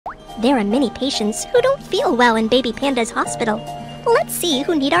There are many patients who don't feel well in Baby Panda's hospital. Let's see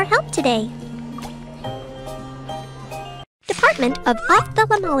who need our help today. Department of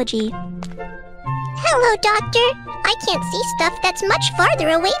Ophthalmology. Hello, doctor. I can't see stuff that's much farther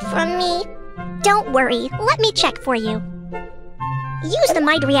away from me. Don't worry, let me check for you. Use the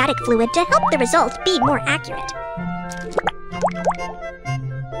mydriatic fluid to help the result be more accurate.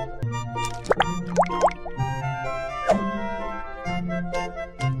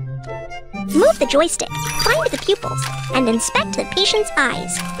 Move the joystick, find the pupils, and inspect the patient's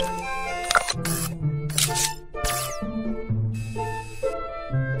eyes.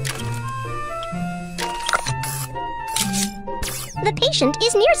 The patient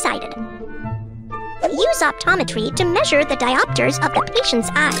is nearsighted. Use optometry to measure the diopters of the patient's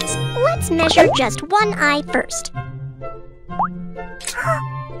eyes. Let's measure just one eye first.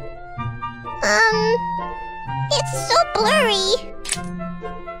 It's so blurry.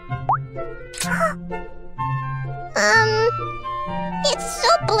 It's so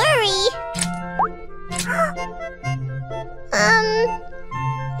blurry.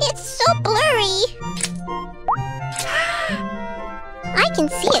 It's so blurry. I can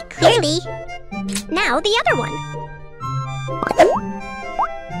see it clearly. Now the other one.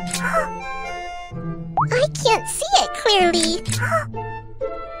 I can't see it clearly.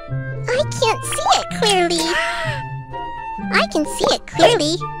 I can't see it clearly. I can see it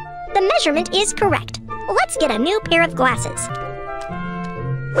clearly. The measurement is correct. Let's get a new pair of glasses.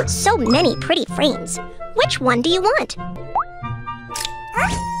 So many pretty frames. Which one do you want?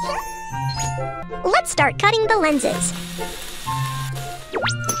 Let's start cutting the lenses.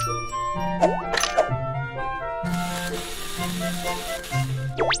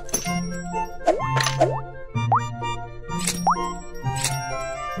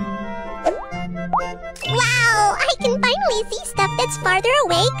 Wow! I can finally see stuff that's farther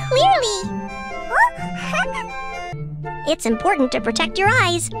away clearly. It's important to protect your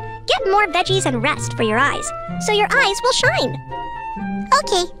eyes. Get more veggies and rest for your eyes, so your eyes will shine.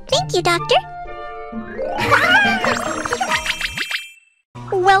 Okay, thank you, doctor.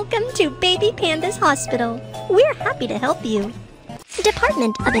 Welcome to Baby Panda's hospital. We're happy to help you.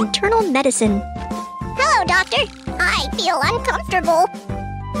 Department of Internal Medicine. Hello, doctor. I feel uncomfortable.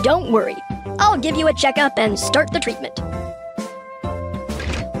 Don't worry. I'll give you a checkup and start the treatment.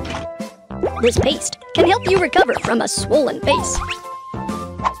 This paste can help you recover from a swollen face.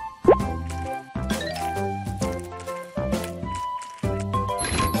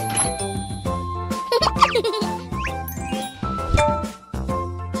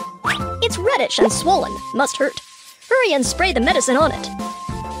 It's reddish and swollen. Must hurt. Hurry and spray the medicine on it.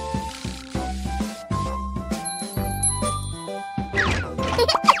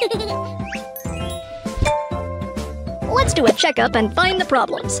 Let's do a checkup and find the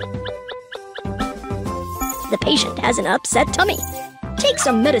problems. The patient has an upset tummy. Take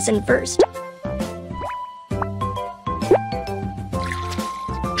some medicine first.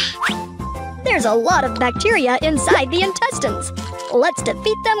 There's a lot of bacteria inside the intestines. Let's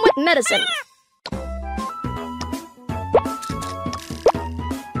defeat them with medicine.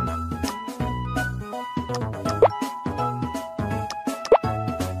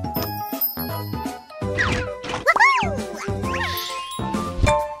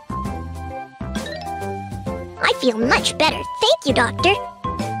 I feel much better. Thank you, doctor.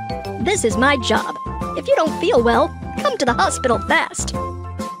 This is my job. If you don't feel well, come to the hospital fast.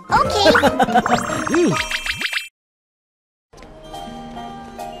 Okay.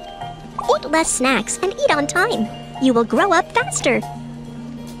 Eat less snacks and eat on time. You will grow up faster.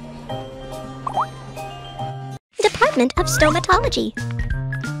 Department of Stomatology.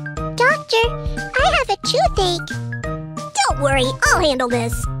 Doctor, I have a toothache. Don't worry, I'll handle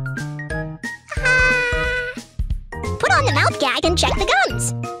this. Put on the mouth gag and check the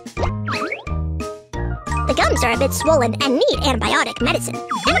gums. The gums are a bit swollen and need antibiotic medicine.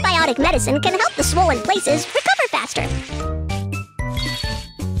 Antibiotic medicine can help the swollen places recover faster.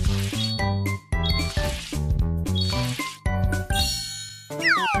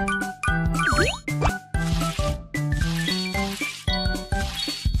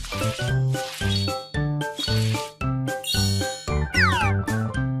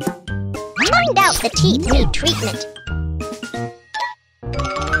 Find out the teeth need treatment.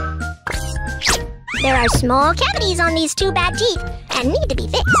 There are small cavities on these two bad teeth and need to be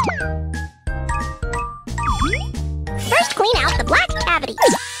fixed. First, clean out the black cavities.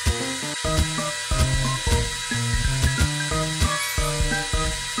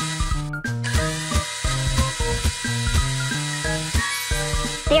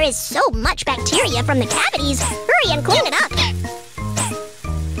 There is so much bacteria from the cavities. Hurry and clean it up.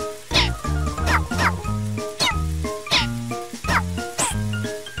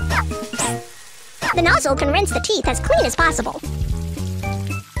 The nozzle can rinse the teeth as clean as possible. Put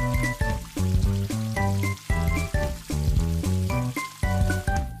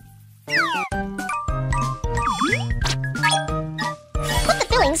the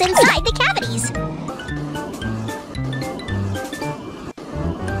fillings inside the cavities.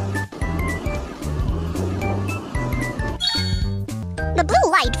 The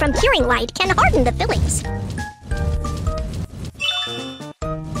blue light from curing light can harden the fillings.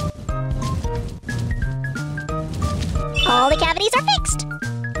 All the cavities are fixed.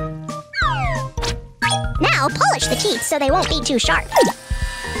 Now polish the teeth so they won't be too sharp.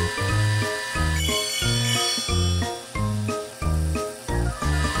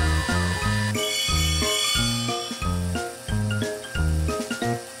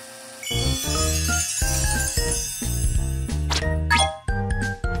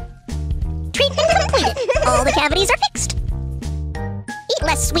 Treatment completed. All the cavities are fixed. Eat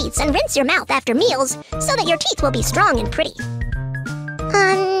less sweets and rinse your mouth after meals so that your teeth will be strong and pretty.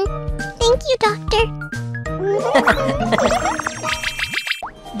 Thank you, doctor.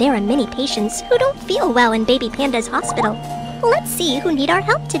 There are many patients who don't feel well in Baby Panda's hospital. Let's see who need our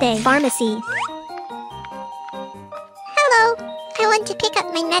help today. Pharmacy. Hello. I want to pick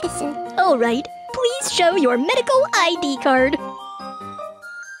up my medicine. All right, please show your medical ID card.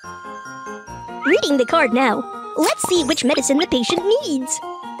 Reading the card now. Let's see which medicine the patient needs.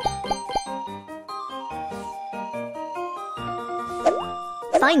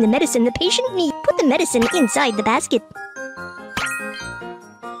 Find the medicine the patient needs. Put the medicine inside the basket.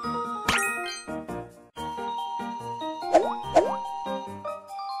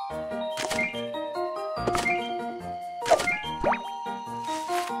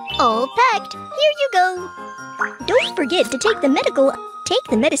 All packed. Here you go. Don't forget to take the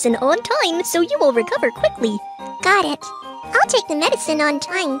medicine on time so you will recover quickly. Got it. I'll take the medicine on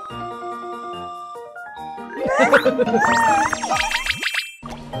time.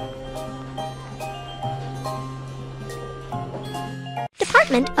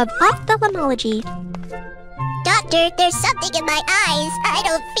 Department of Ophthalmology. Doctor, there's something in my eyes. I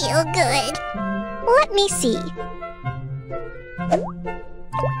don't feel good. Let me see.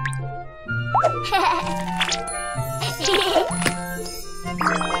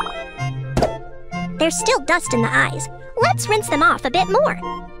 There's still dust in the eyes. Let's rinse them off a bit more.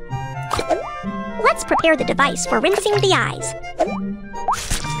 Let's prepare the device for rinsing the eyes.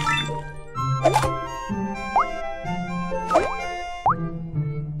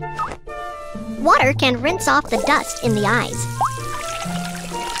 Water can rinse off the dust in the eyes.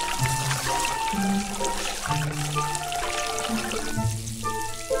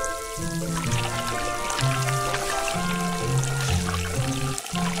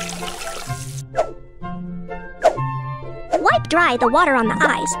 Wipe dry the water on the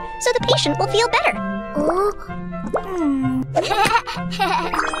eyes so the patient will feel better.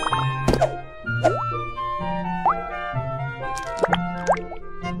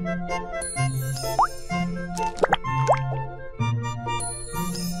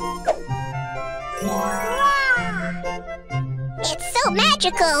 It's so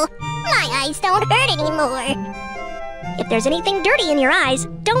magical. My eyes don't hurt anymore. If there's anything dirty in your eyes,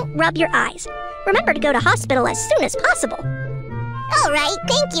 don't rub your eyes. Remember to go to hospital as soon as possible. All right,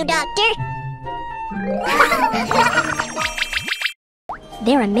 thank you, doctor.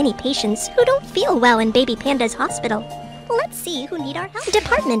 There are many patients who don't feel well in Baby Panda's hospital. Let's see who need our help.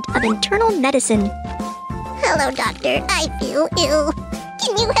 Department of Internal Medicine. Hello, doctor. I feel ill.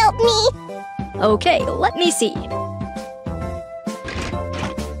 Can you help me? Okay, let me see.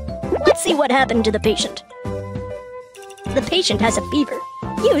 Let's see what happened to the patient. The patient has a fever.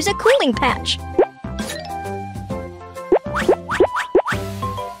 Use a cooling patch.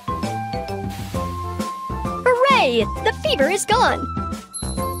 Hooray! The fever is gone.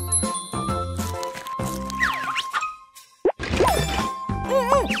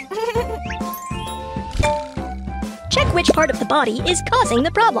 Check which part of the body is causing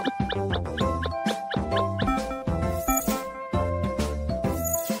the problem.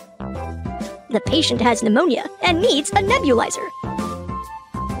 The patient has pneumonia and needs a nebulizer.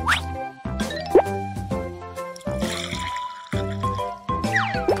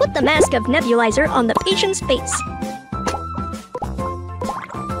 Put the mask of nebulizer on the patient's face.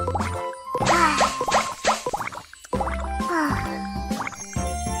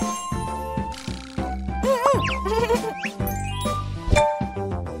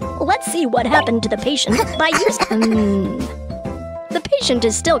 Let's see what happened to the patient by using... The patient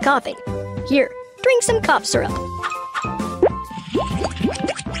is still coughing. Here, drink some cough syrup.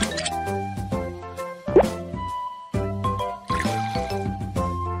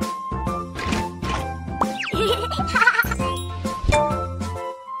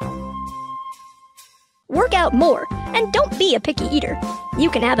 out more and don't be a picky eater. You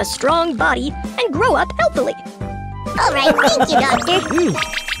can have a strong body and grow up healthily. All right, thank you, Doctor.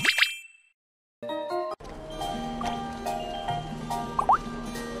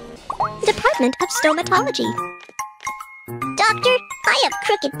 Department of Stomatology. Doctor, I have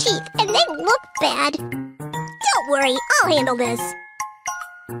crooked teeth and they look bad. Don't worry, I'll handle this.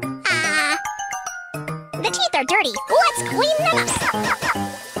 The teeth are dirty. Let's clean them up.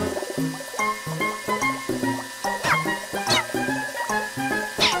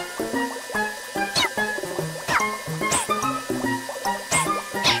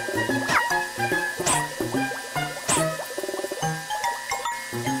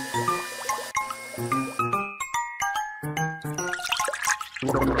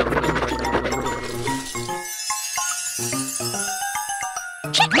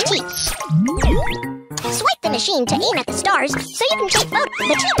 Check the teeth. Swipe the machine to aim at the stars so you can take photos.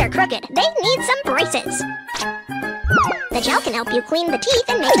 The teeth are crooked. They need some braces. The gel can help you clean the teeth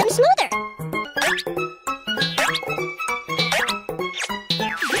and make them smoother.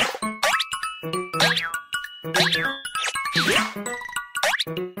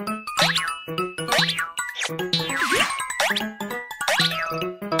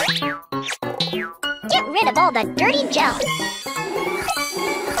 Get rid of all the dirty gel.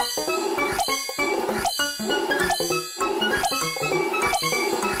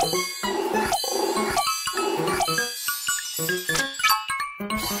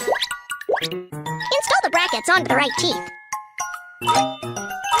 Install the brackets onto the right teeth.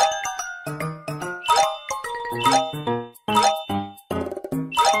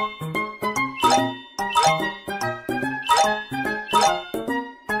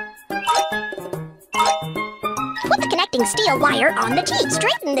 Put the connecting steel wire on the teeth.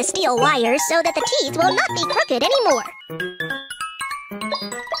 Straighten the steel wire so that the teeth will not be crooked anymore.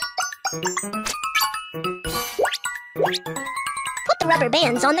 Put the rubber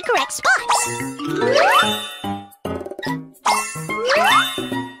bands on the correct spots.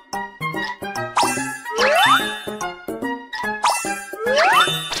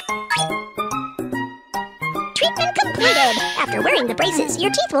 Treatment completed. After wearing the braces,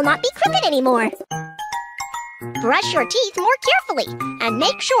 your teeth will not be crooked anymore. Brush your teeth more carefully and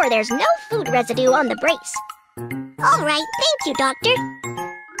make sure there's no food residue on the brace. All right, thank you, Doctor.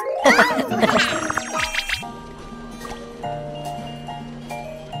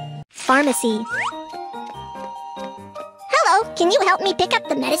 Pharmacy. Hello, can you help me pick up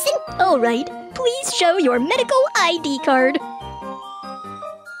the medicine? All right, please show your medical ID card.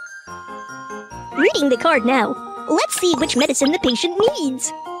 Reading the card now. Let's see which medicine the patient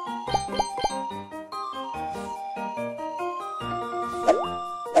needs.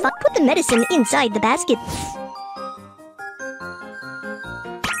 Put the medicine inside the basket.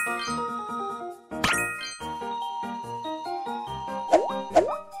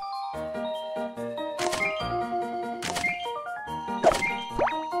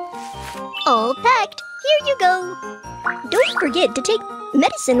 All packed. Here you go. Don't forget to take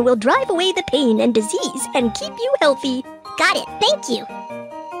medicine will drive away the pain and disease and keep you healthy. Got it, thank you.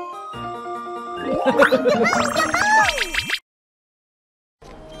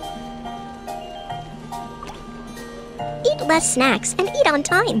 Eat less snacks and eat on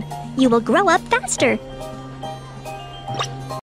time. You will grow up faster.